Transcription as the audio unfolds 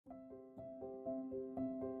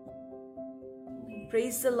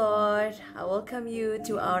Praise the Lord. I welcome you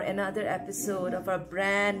to our another episode of our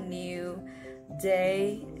brand new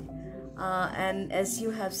day. And as you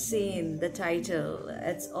have seen the title,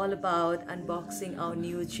 it's all about unboxing our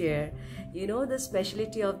new chair. You know, the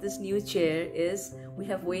specialty of this new chair is we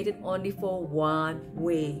have waited only for 1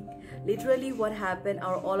 week. Literally what happened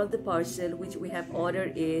are all of the parcel which we have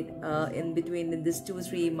ordered it in between in this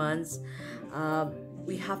 2-3 months,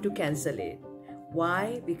 we have to cancel it.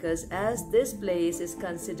 Why? Because as this place is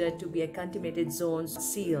considered to be a contaminated zone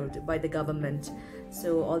sealed by the government,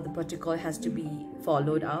 so all the protocol has to be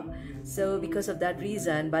followed up. So because of that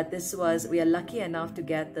reason, but we are lucky enough to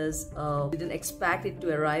get this. We didn't expect it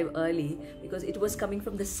to arrive early because it was coming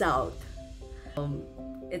from the south.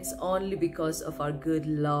 It's only because of our good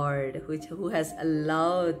Lord who has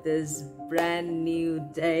allowed this brand new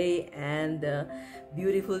day and the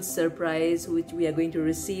beautiful surprise which we are going to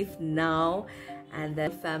receive now. And the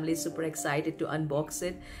family is super excited to unbox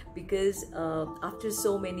it because after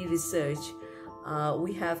so many research,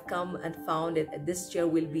 we have come and found that this chair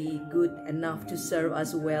will be good enough to serve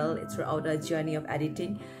us well throughout our journey of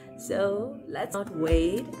editing. So let's not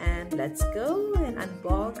wait and let's go and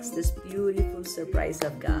unbox this beautiful surprise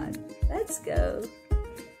of God. Let's go.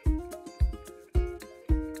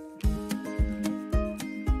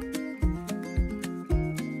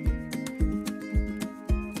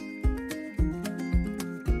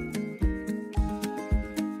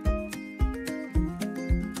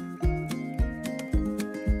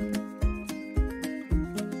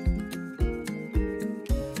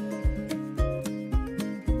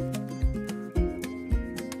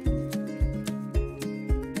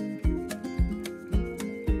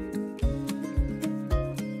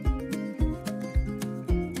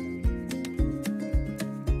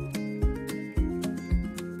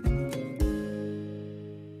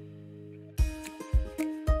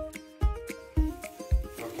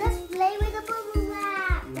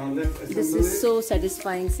 This is so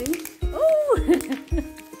satisfying, see? Oh!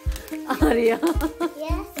 Arya!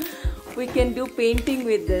 Yes? We can do painting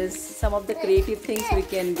with this. Some of the creative things we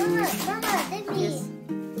can do. Yes.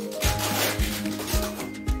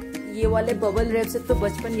 ये वाले bubble wrap से तो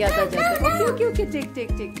बचपन याद आ जाता है. Okay, take.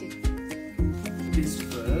 This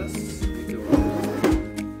first.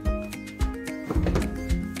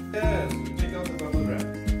 Yes, you take out the bubble wrap.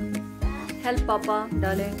 Help Papa,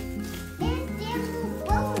 darling.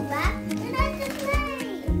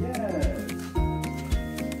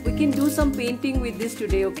 We can do some painting with this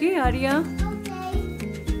today, okay, Arya? Okay.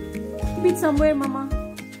 Keep it somewhere, Mama.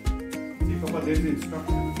 See, Papa, there's the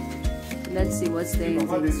instruction. Let's see what's there in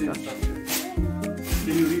Papa, the there's the instruction. instruction.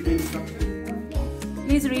 Can you read the instruction?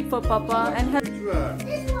 Please read for Papa and help. Sure.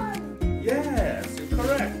 This one. Yes, you're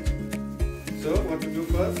correct. So, what to do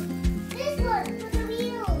first? This one for the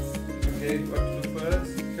wheels. Okay, what to do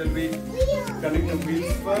first? Shall we Wheels. connect the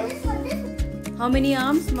wheels first? This one. How many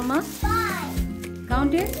arms, Mama? 5.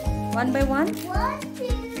 Count it. 1 by 1. 1, 2,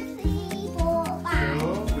 3, 4, 5. So,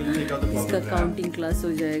 we'll take out the इसका bubble wrap. counting class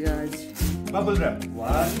हो जाएगा आज. Bubble wrap.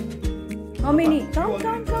 1. How many? You Count.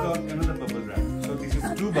 already took out another bubble wrap. So, this is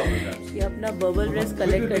 2 bubble wraps. ये अपना bubble wrap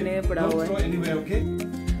collect करने में पड़ा हुआ Don't throw है. anywhere, okay?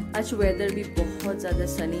 आज वेदर भी बहुत ज़्यादा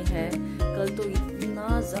सनी है. कल तो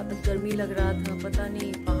इतना ज़्यादा गर्मी लग रहा था. पता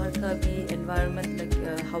नहीं बाहर का भी एनवायरनमेंट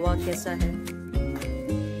हवा कैसा है.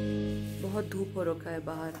 बहुत धूप हो रखा है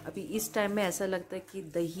बाहर. अभी इस टाइम में ऐसा लगता है कि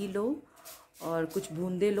दही लो और कुछ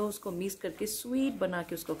बूंदे लो, उसको मिक्स करके स्वीट बना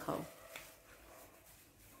के उसको खाओ.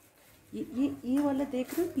 ये वाला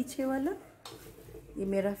देख रहे हो पीछे वाला, ये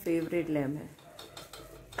मेरा फेवरेट लैम है.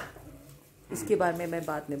 इसके बारे में मैं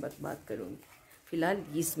बाद में बात करूँगी. फिलहाल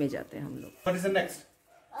इसमें जाते हैं हम लोग. What is the next?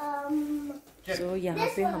 तो यहाँ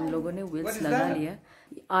पे हम लोगों ने व्हील्स लगा लिया.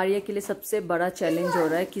 आर्या के लिए सबसे बड़ा चैलेंज हो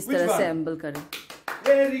रहा है किस तरह से एम्बल करें.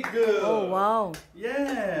 Very good. Oh wow.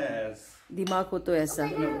 Yes. दिमाग हो तो ऐसा.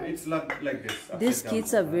 No, it's like this. These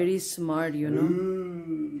kids are very smart, you know.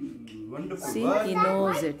 Wonderful. See, What? he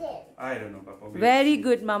knows it. I don't know, Papa. Very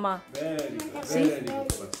good, Mama. Very good. See? Very good,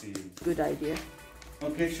 Papa. See. Good idea.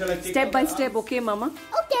 Okay, shall I take Step out by the step, arms? okay, Mama?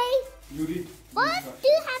 Okay. You read. First,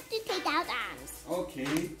 you have to take out arms.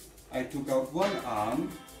 Okay. I took out one arm.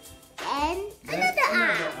 Then Then another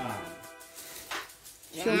arm.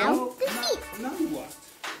 Sure. Now, Now, the feet. now what?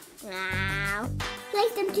 Now,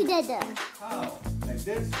 place them together. How? Like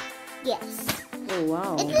this? Yes. Oh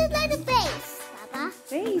wow. It looks like the face, Papa.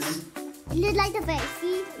 Face. It looks like the face.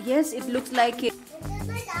 See? Yes, it looks like it. It looks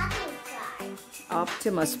like apple pie.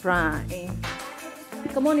 Optimus Prime.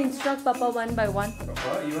 Come on, instruct Papa one by one.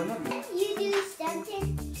 Papa, you are not. You do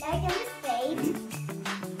something like a mistake.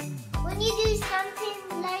 When you do something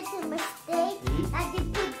like a mistake, like you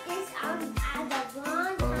put this on as a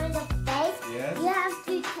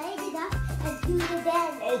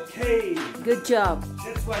Good job.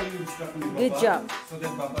 That's why you stuck me, Papa. Good job. So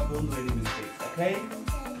that Papa don't do any mistakes, okay?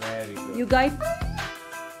 Very good. You guys.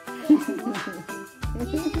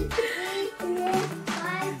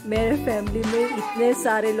 मेरे family में इतने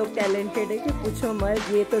सारे लोग talented है कि पूछो मत.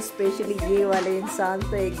 ये तो स्पेशली ये वाले इंसान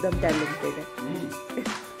तो एकदम टैलेंटेड है.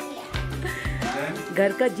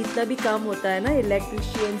 घर का जितना भी काम होता है ना,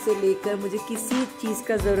 इलेक्ट्रिशियन से लेकर मुझे किसी चीज़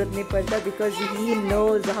का ज़रूरत नहीं पड़ता, because he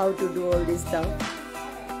knows how to do all this stuff.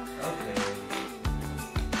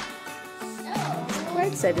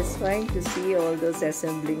 Quite satisfying to see all those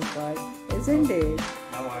assembling parts, isn't it?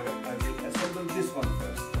 Now I will assemble this one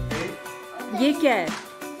first, okay? ये क्या है?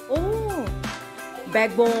 Oh,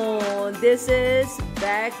 backbone. This is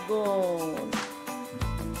backbone.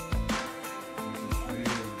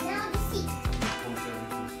 Now the seat.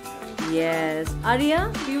 Yes. Arya,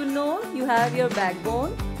 do you know you have your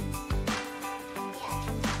backbone?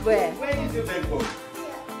 Where? Where is your backbone?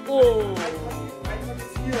 Oh. I thought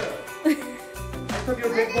it's here. I thought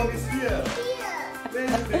your backbone is here. Here. Where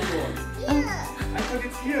is the backbone? Here. I thought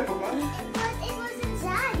it's here, Papa. It was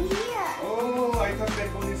inside here. Oh, I thought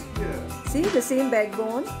backbone is here. See the same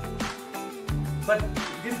backbone? But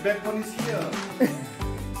this backbone is here.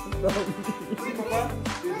 See, Papa?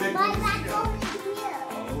 This My backbone is backbone here. is here.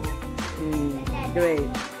 Oh. Great.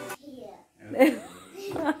 Here.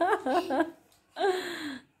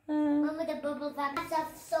 Mama, the bubble wrap stuff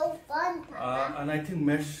so fun, Papa. And I think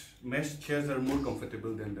mesh chairs are more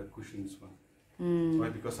comfortable than the cushions one. Why?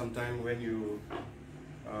 Because sometimes when you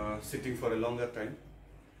sitting for a longer time,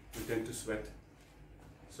 you tend to sweat.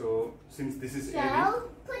 So since this is airy, So,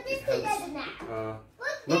 put this it helps, together now.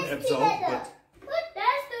 Put not this absorb, together. Put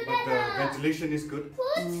this but the together. ventilation is good.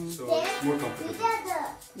 Put So this it's more comfortable. together.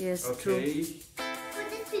 Yes, true. Okay. Put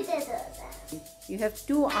this together. You have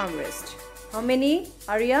 2 armrests. How many,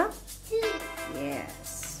 Arya? 2.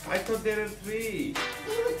 Yes. I thought there are 3.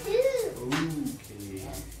 There were 2. Okay.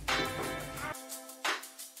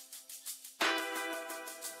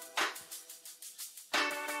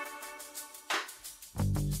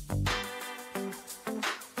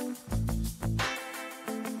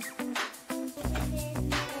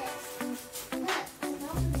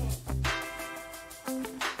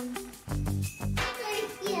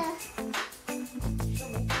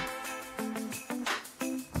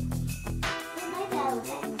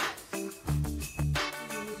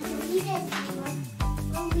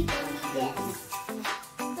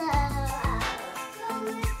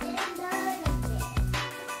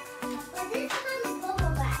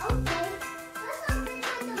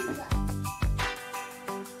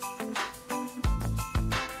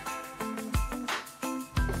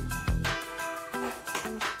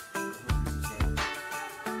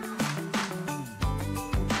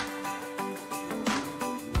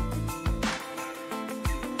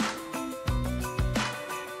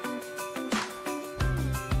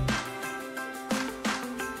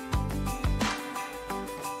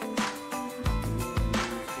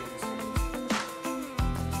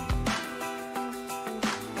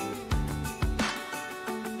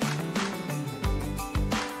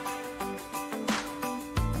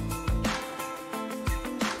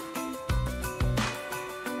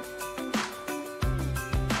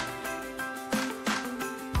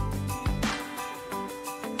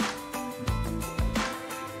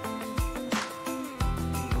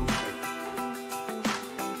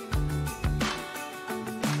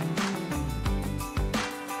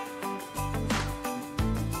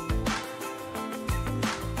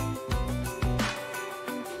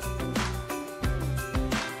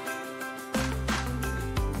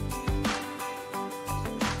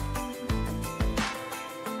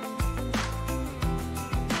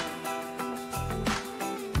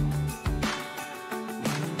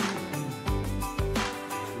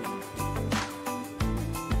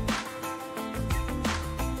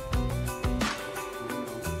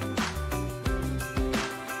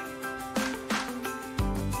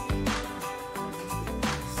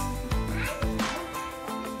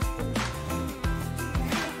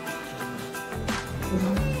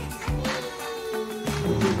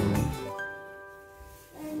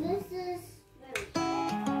 And this is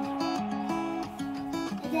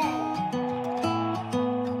there.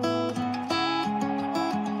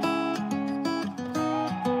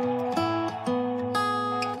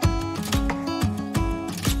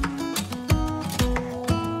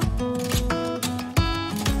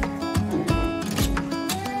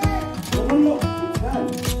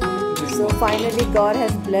 So finally God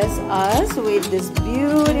has blessed us with this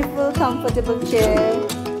beautiful, comfortable chair.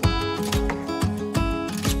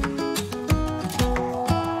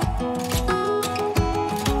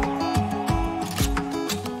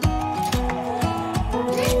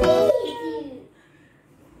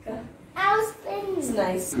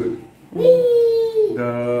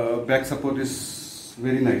 The back support is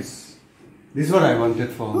very nice. This is what I wanted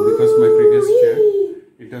for because my previous chair,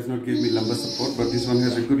 it does not give me lumbar support, but this one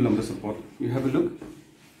has a good lumbar support. You have a look.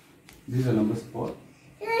 This is a lumbar support.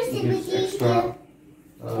 It gives extra.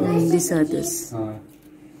 These are this.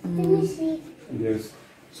 Yes.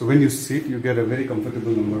 So when you sit, you get a very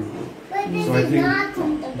comfortable lumbar. So I think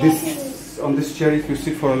this on this chair, if you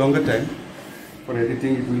sit for a longer time, for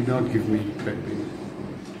editing, it will not give me back pain.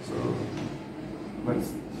 So, but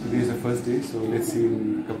today is the first day, so let's see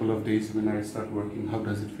in a couple of days when I start working, how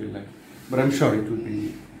does it feel like. But I'm sure it will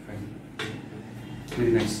be fine.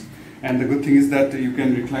 Very nice. And the good thing is that you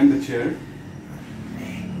can recline the chair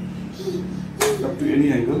up to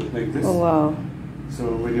any angle like this. Oh wow.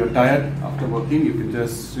 So when you're tired after working, you can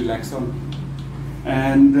just relax on.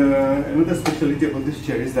 And another specialty about this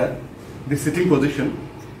chair is that the sitting position,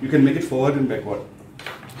 you can make it forward and backward.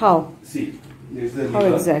 How? See, there's the How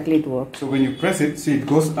lever. exactly it works? So when you press it, see it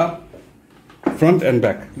goes up, front and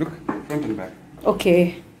back. Look, front and back.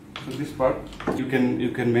 Okay. So this part, you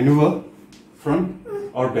can maneuver front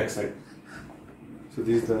or back side. So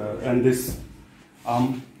this this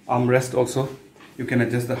arm rest also. You can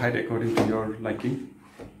adjust the height according to your liking.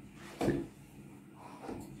 See?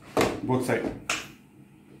 Both sides.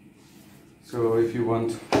 So if you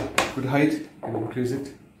want good height, you can increase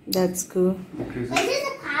it. That's cool. Increase Is it. this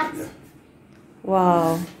a pot? Yeah.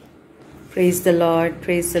 Wow. Praise the Lord.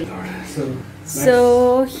 Praise the Lord.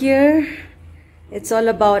 So Here it's all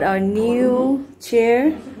about our new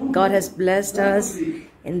chair. God has blessed us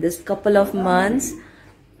in this couple of months.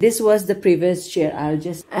 This was the previous chair.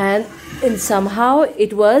 And somehow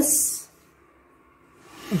it was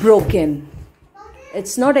broken.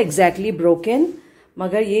 It's not exactly broken.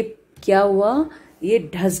 Magar ye kya hua? Ye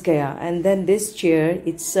dhas gaya. And then this chair,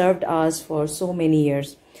 it served us for so many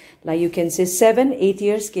years. Like you can say 7-8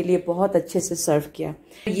 years के लिए बहुत अच्छे से सर्व किया.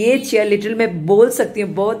 ये chair little मैं बोल सकती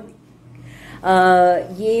हूँ बहुत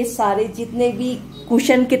ये सारे जितने भी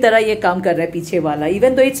कुशन की तरह ये काम कर रहा है पीछे वाला.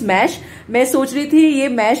 इवन दो इट्स मैश, मैं सोच रही थी ये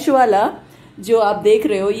मैश वाला जो आप देख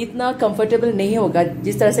रहे हो इतना कंफर्टेबल नहीं होगा,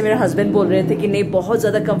 जिस तरह से मेरे हस्बैंड बोल रहे थे कि नहीं बहुत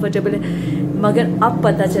ज़्यादा कंफर्टेबल है, मगर अब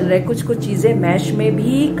पता चल रहा है कुछ कुछ चीज़ें मैश में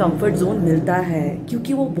भी कंफर्ट जोन मिलता है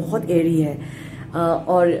क्योंकि वो बहुत एयरी है.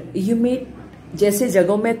 और ह्यूमिड जैसे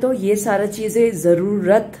जगहों में तो ये सारा चीज़ें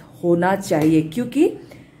ज़रूरत होना चाहिए क्योंकि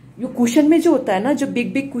जो कुशन में जो होता है ना, जो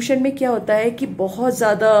बिग बिग कुशन में क्या होता है कि बहुत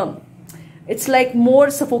ज़्यादा इट्स लाइक मोर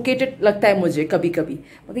सफोकेटेड लगता है मुझे कभी कभी,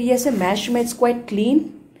 मगर ये ऐसे मैश में it's quite clean,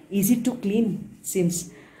 easy to clean seems.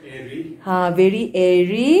 airy. Very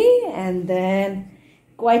airy and then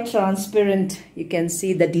quite transparent. You can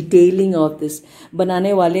see the detailing of this.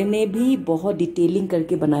 बनाने वाले ने भी बहुत डिटेलिंग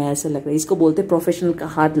करके बनाया ऐसा लग रहा है. इसको बोलते हैं प्रोफेशनल का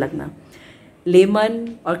हाथ लगना. लेमन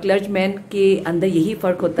और क्लर्चमैन के अंदर यही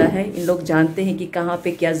फ़र्क होता है. इन लोग जानते हैं कि कहाँ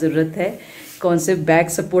पे क्या ज़रूरत है, कौन से बैक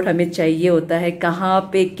सपोर्ट हमें चाहिए होता है, कहाँ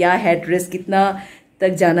पे क्या हेड रेस्ट कितना तक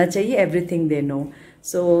जाना चाहिए. Everything they know.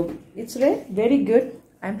 So it's very good.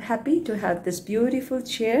 I'm happy to have this beautiful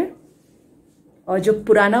chair. और जो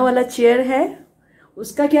पुराना वाला चेयर है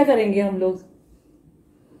उसका क्या करेंगे हम लोग?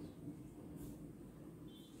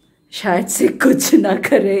 शायद से कुछ ना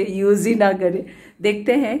करें, यूज ही ना करें.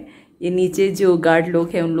 देखते हैं ये नीचे जो गार्ड लोग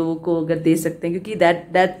हैं उन लोगों को अगर दे सकते हैं क्योंकि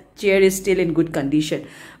that chair is still in good condition.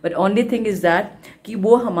 But only thing is that कि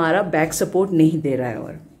वो हमारा बैक सपोर्ट नहीं दे रहा है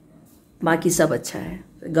और बाकी सब अच्छा है.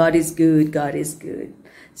 God is good. God is good.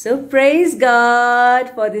 So praise God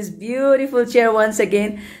for this beautiful chair once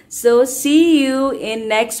again. So see you in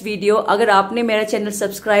next video. अगर आपने मेरा चैनल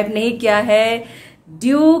सब्सक्राइब नहीं किया है,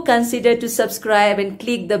 do consider to subscribe and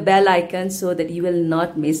click the bell icon so that you will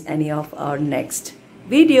not miss any of our next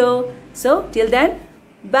video. So till then,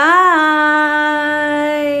 bye.